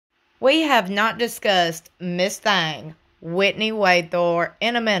We have not discussed Miss Thang, Whitney Thore,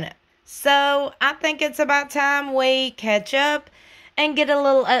 in a minute. So I think it's about time we catch up and get a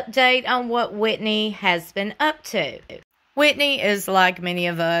little update on what Whitney has been up to. Whitney is like many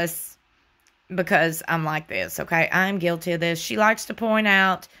of us, because I'm like this, okay? I'm guilty of this. She likes to point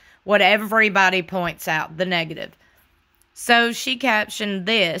out what everybody points out, the negative. So she captioned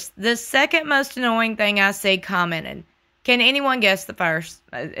this: the second most annoying thing I see commented. Can anyone guess the first?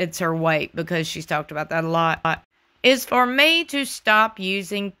 It's her weight, because she's talked about that a lot. Is for me to stop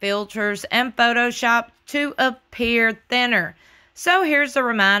using filters and Photoshop to appear thinner. So here's a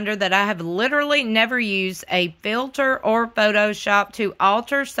reminder that I have literally never used a filter or Photoshop to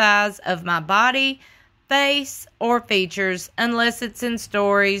alter size of my body, face, or features unless it's in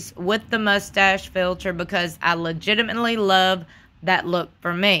stories with the mustache filter, because I legitimately love that look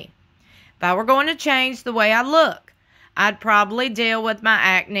for me. If I were going to change the way I look, I'd probably deal with my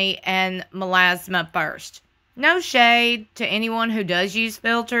acne and melasma first. No shade to anyone who does use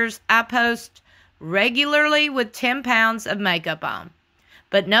filters. I post regularly with 10 pounds of makeup on.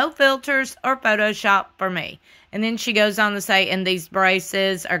 But no filters or Photoshop for me. And then she goes on to say, and these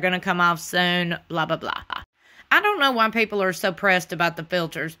braces are going to come off soon, blah, blah, blah. I don't know why people are so pressed about the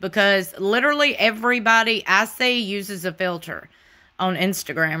filters, because literally everybody I see uses a filter on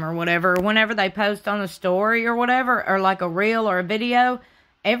Instagram or whatever. Whenever they post on a story or whatever, or like a reel or a video,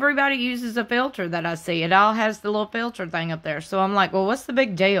 everybody uses a filter that I see. It all has the little filter thing up there. So I'm like, well, what's the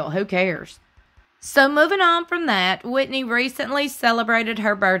big deal? Who cares? So moving on from that, Whitney recently celebrated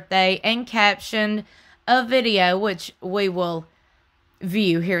her birthday and captioned a video, which we will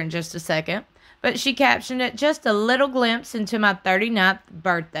view here in just a second. But she captioned it, just a little glimpse into my 39th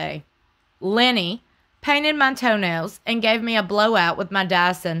birthday. Lenny painted my toenails and gave me a blowout with my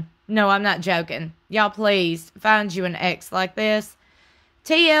Dyson. No, I'm not joking. Y'all please find you an ex like this.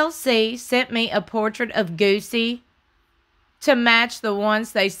 TLC sent me a portrait of Goosey to match the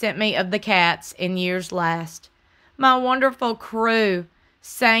ones they sent me of the cats in years last. My wonderful crew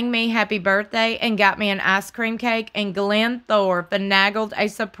sang me happy birthday and got me an ice cream cake, and Glenn Thore finagled a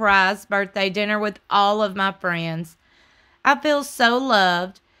surprise birthday dinner with all of my friends. I feel so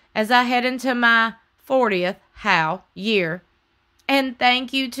loved as I head into my 40th year. And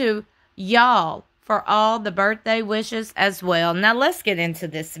thank you to y'all for all the birthday wishes as well. Now let's get into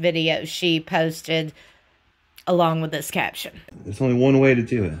this video she posted along with this caption. There's only one way to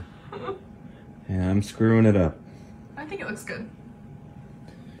do it. And I'm screwing it up. I think it looks good.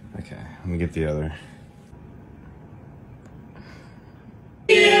 Okay, let me get the other.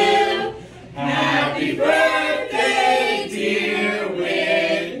 Happy birthday, dear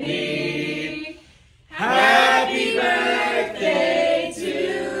Whitney. Happy birthday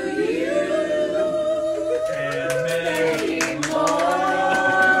to you. And many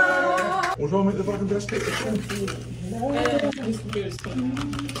more. What's wrong with the fucking best cake?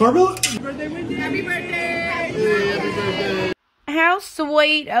 Carmela? Happy birthday! Happy birthday! How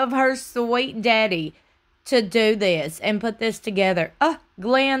sweet of her sweet daddy to do this and put this together. Oh,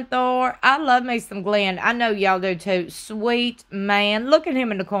 Glenn Thore. I love me some Glenn. I know y'all do too. Sweet man. Look at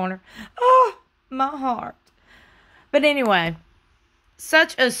him in the corner. Oh, my heart. But anyway,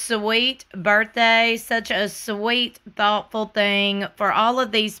 such a sweet birthday. Such a sweet, thoughtful thing for all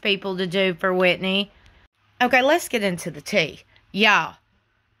of these people to do for Whitney. Okay, let's get into the tea. Y'all,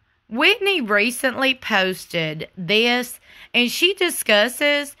 Whitney recently posted this, and she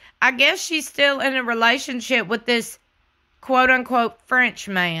discusses, I guess she's still in a relationship with this quote-unquote French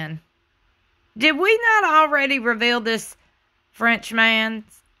man. Did we not already reveal this French man's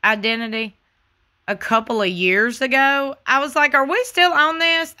identity a couple of years ago? I was like, are we still on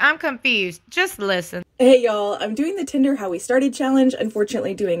this? I'm confused. Just listen. Hey y'all, I'm doing the Tinder How We Started challenge,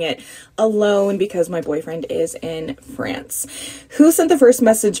 unfortunately doing it alone because my boyfriend is in France. Who sent the first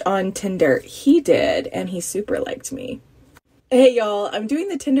message on Tinder? He did, and he super liked me. Hey y'all, I'm doing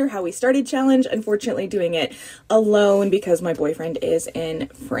the Tinder How We Started challenge, unfortunately doing it alone because my boyfriend is in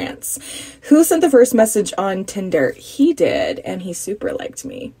France. Who sent the first message on Tinder? He did, and he super liked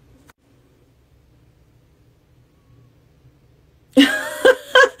me.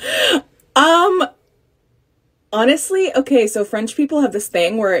 Honestly, okay, so French people have this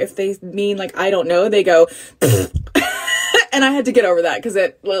thing where if they mean, like, I don't know, they go, and I had to get over that because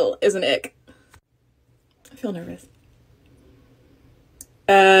it, well, is an ick. I feel nervous.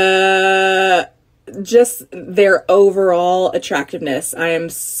 Just their overall attractiveness. I am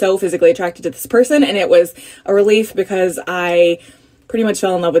so physically attracted to this person, and it was a relief because I pretty much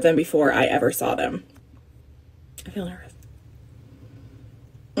fell in love with them before I ever saw them. I feel nervous.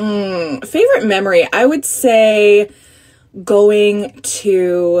 Favorite memory, I would say going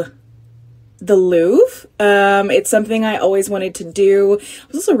to the Louvre. It's something I always wanted to do. It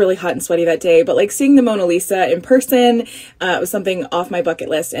was also really hot and sweaty that day, but like seeing the Mona Lisa in person was something off my bucket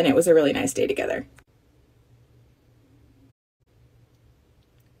list, and it was a really nice day together.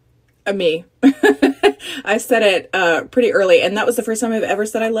 Me. I said it pretty early, and that was the first time I've ever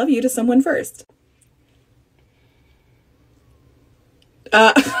said I love you to someone first.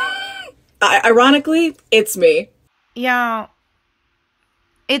 Ironically, it's me. Y'all,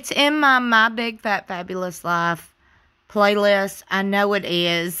 it's in my Big Fat Fabulous Life playlist. I know it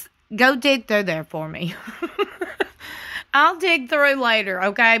is. Go dig through there for me. I'll dig through later,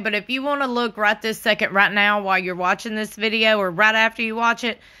 okay? But if you want to look right this second, right now, while you're watching this video or right after you watch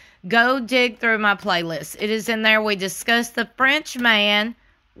it, go dig through my playlist. It is in there. We discussed the French man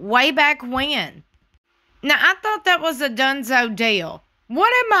way back when. Now, I thought that was a donezo deal.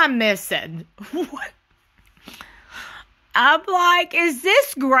 What am I missing? What? I'm like, is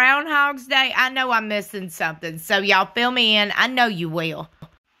this Groundhog's Day? I know I'm missing something. So y'all fill me in. I know you will.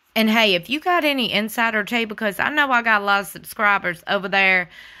 And hey, if you got any insider tea, because I know I got a lot of subscribers over there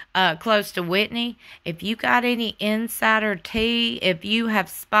close to Whitney. If you got any insider tea, if you have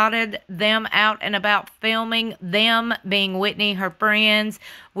spotted them out and about filming, them being Whitney, her friends,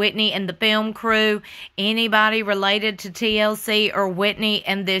 Whitney and the film crew, anybody related to TLC or Whitney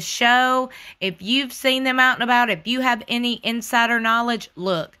and this show, if you've seen them out and about, if you have any insider knowledge,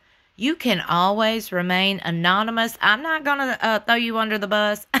 look, you can always remain anonymous. I'm not going to throw you under the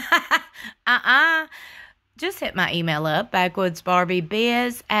bus. Just hit my email up,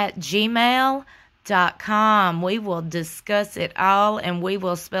 backwoodsbarbibiz@gmail.com. We will discuss it all, and we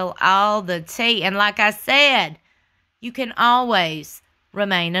will spill all the tea. And like I said, you can always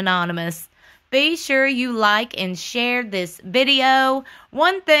remain anonymous. Be sure you like and share this video.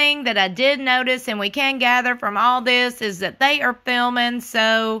 One thing that I did notice, and we can gather from all this, is that they are filming,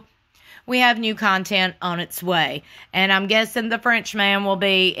 so we have new content on its way. And I'm guessing the French man will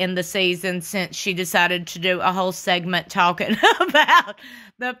be in the season, since she decided to do a whole segment talking about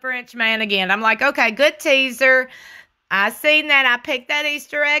the French man again. I'm like, okay, good teaser. I seen that. I picked that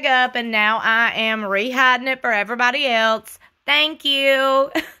Easter egg up, and now I am re-hiding it for everybody else. Thank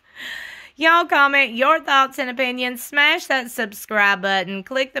you. Y'all comment your thoughts and opinions. Smash that subscribe button.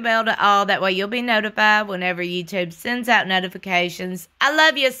 Click the bell to all. That way you'll be notified whenever YouTube sends out notifications. I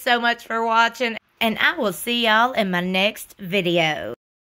love you so much for watching, and I will see y'all in my next video.